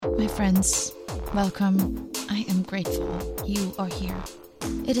My friends, welcome. I am grateful you are here.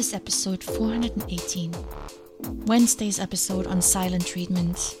 It is episode 418. Wednesday's episode on silent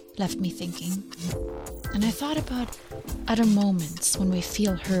treatment left me thinking. And I thought about other moments when we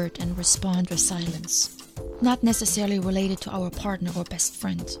feel hurt and respond with silence, not necessarily related to our partner or best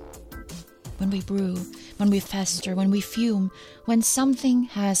friend. When we brew, when we fester, when we fume, when something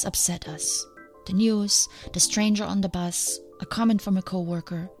has upset us. The news, the stranger on the bus, a comment from a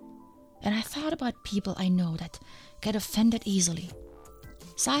coworker. And I thought about people I know that get offended easily.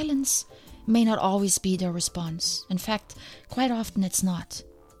 Silence may not always be their response. In fact, quite often it's not.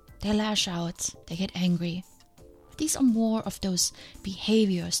 They lash out, they get angry. These are more of those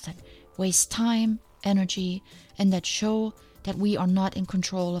behaviors that waste time, energy, and that show that we are not in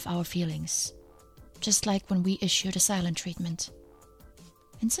control of our feelings. Just like when we issue the silent treatment.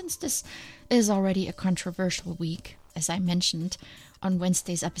 And since this is already a controversial week, as I mentioned on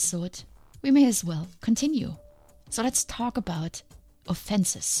Wednesday's episode, we may as well continue. So let's talk about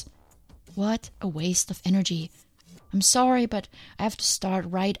offenses. What a waste of energy. I'm sorry, but I have to start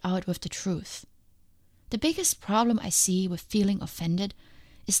right out with the truth. The biggest problem I see with feeling offended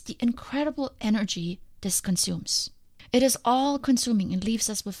is the incredible energy this consumes. It is all-consuming and leaves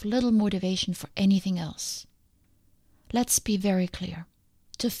us with little motivation for anything else. Let's be very clear.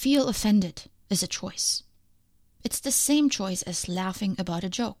 To feel offended is a choice. It's the same choice as laughing about a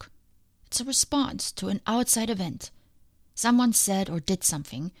joke. It's a response to an outside event. Someone said or did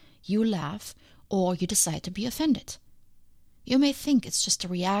something, you laugh, or you decide to be offended. You may think it's just a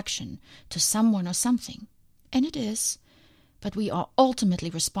reaction to someone or something, and it is, but we are ultimately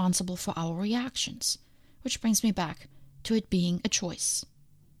responsible for our reactions, which brings me back to it being a choice.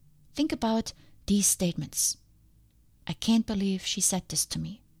 Think about these statements. I can't believe she said this to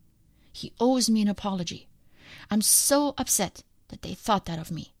me. He owes me an apology. I'm so upset that they thought that of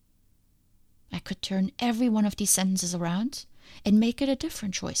me. I could turn every one of these sentences around and make it a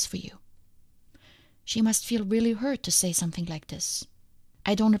different choice for you. She must feel really hurt to say something like this.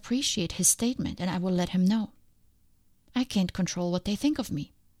 I don't appreciate his statement and I will let him know. I can't control what they think of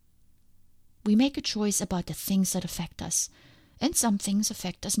me. We make a choice about the things that affect us, and some things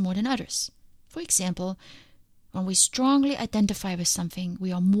affect us more than others. For example, when we strongly identify with something,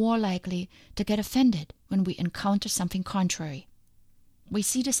 we are more likely to get offended when we encounter something contrary. We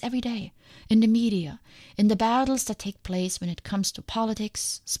see this every day, in the media, in the battles that take place when it comes to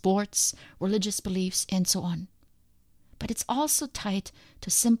politics, sports, religious beliefs, and so on. But it's also tied to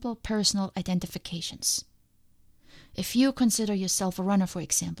simple personal identifications. If you consider yourself a runner, for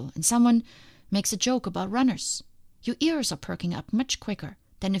example, and someone makes a joke about runners, your ears are perking up much quicker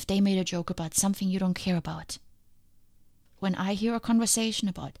than if they made a joke about something you don't care about. When I hear a conversation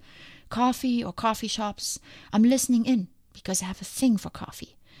about coffee or coffee shops, I'm listening in because I have a thing for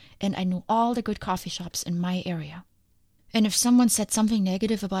coffee, and I know all the good coffee shops in my area. And if someone said something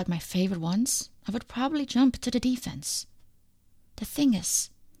negative about my favorite ones, I would probably jump to the defense. The thing is,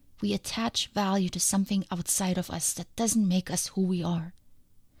 we attach value to something outside of us that doesn't make us who we are.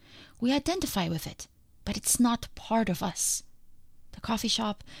 We identify with it, but it's not part of us. The coffee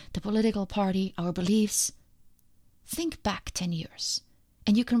shop, the political party, our beliefs. Think back 10 years,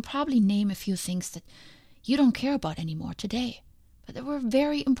 and you can probably name a few things that you don't care about anymore today, but they were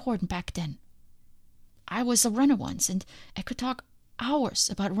very important back then. I was a runner once, and I could talk hours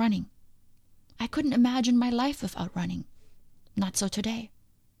about running. I couldn't imagine my life without running. Not so today.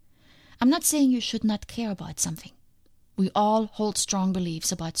 I'm not saying you should not care about something. We all hold strong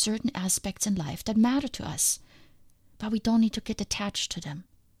beliefs about certain aspects in life that matter to us, but we don't need to get attached to them.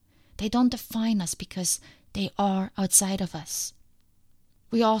 They don't define us because they are outside of us.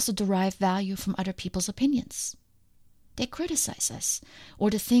 We also derive value from other people's opinions. They criticize us or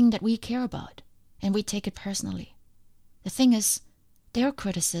the thing that we care about, and we take it personally. The thing is, their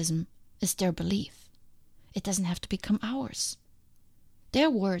criticism is their belief. It doesn't have to become ours. Their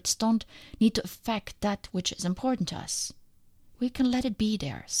words don't need to affect that which is important to us. We can let it be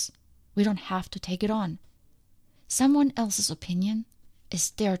theirs. We don't have to take it on. Someone else's opinion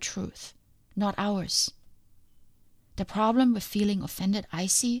is their truth, not ours. The problem with feeling offended, I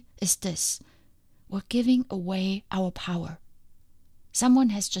see, is this. We're giving away our power. Someone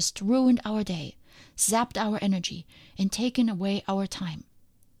has just ruined our day, zapped our energy, and taken away our time.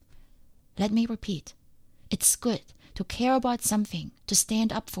 Let me repeat. It's good to care about something, to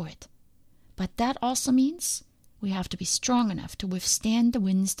stand up for it. But that also means we have to be strong enough to withstand the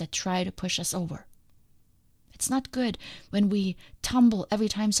winds that try to push us over. It's not good when we tumble every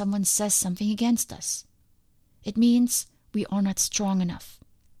time someone says something against us. It means we are not strong enough.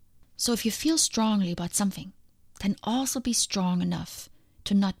 So if you feel strongly about something, then also be strong enough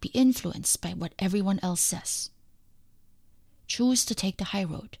to not be influenced by what everyone else says. Choose to take the high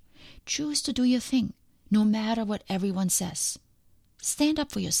road. Choose to do your thing, no matter what everyone says. Stand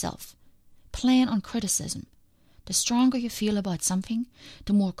up for yourself. Plan on criticism. The stronger you feel about something,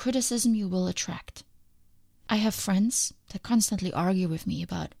 the more criticism you will attract. I have friends that constantly argue with me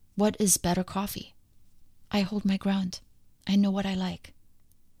about what is better coffee. I hold my ground. I know what I like.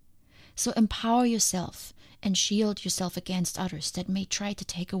 So empower yourself and shield yourself against others that may try to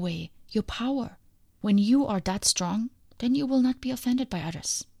take away your power. When you are that strong, then you will not be offended by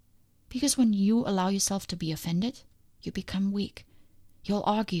others. Because when you allow yourself to be offended, you become weak. You'll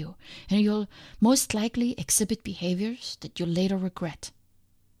argue, and you'll most likely exhibit behaviors that you'll later regret.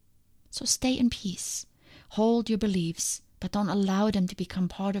 So stay in peace. Hold your beliefs, but don't allow them to become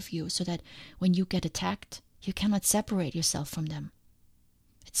part of you so that when you get attacked, you cannot separate yourself from them.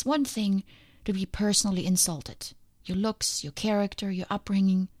 It's one thing to be personally insulted. Your looks, your character, your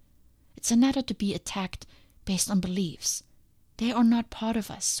upbringing. It's another to be attacked based on beliefs. They are not part of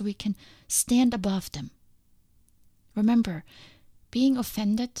us, so we can stand above them. Remember, being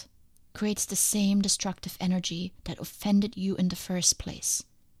offended creates the same destructive energy that offended you in the first place.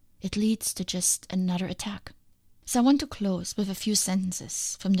 It leads to just another attack. So I want to close with a few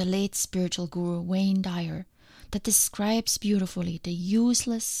sentences from the late spiritual guru Wayne Dyer that describes beautifully the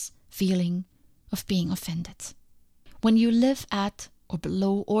useless feeling of being offended. When you live at or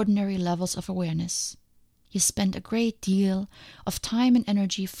below ordinary levels of awareness, you spend a great deal of time and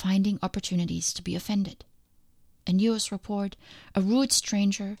energy finding opportunities to be offended. A news report, a rude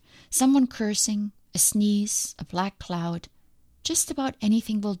stranger, someone cursing, a sneeze, a black cloud. Just about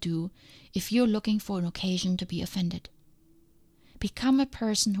anything will do if you're looking for an occasion to be offended. Become a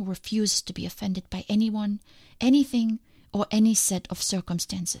person who refuses to be offended by anyone, anything, or any set of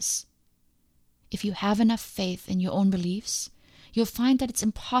circumstances. If you have enough faith in your own beliefs, you'll find that it's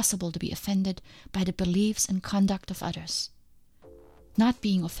impossible to be offended by the beliefs and conduct of others. Not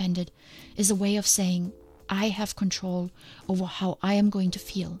being offended is a way of saying, I have control over how I am going to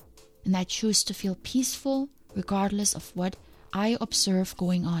feel, and I choose to feel peaceful regardless of what I observe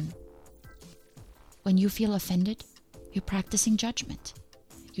going on. When you feel offended, you're practicing judgment.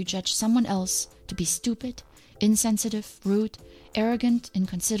 You judge someone else to be stupid, insensitive, rude, arrogant,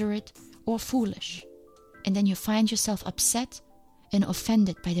 inconsiderate, or foolish, and then you find yourself upset and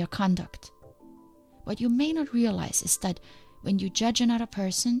offended by their conduct. What you may not realize is that when you judge another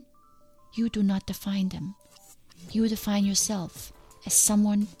person, you do not define them. You define yourself as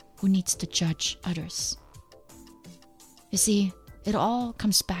someone who needs to judge others. You see, it all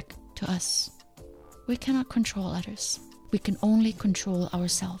comes back to us. We cannot control others. We can only control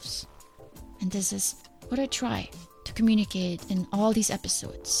ourselves. And this is what I try to communicate in all these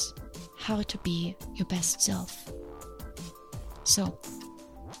episodes. How to be your best self. So,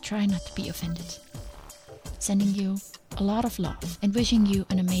 try not to be offended. Sending you a lot of love and wishing you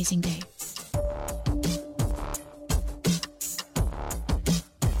an amazing day.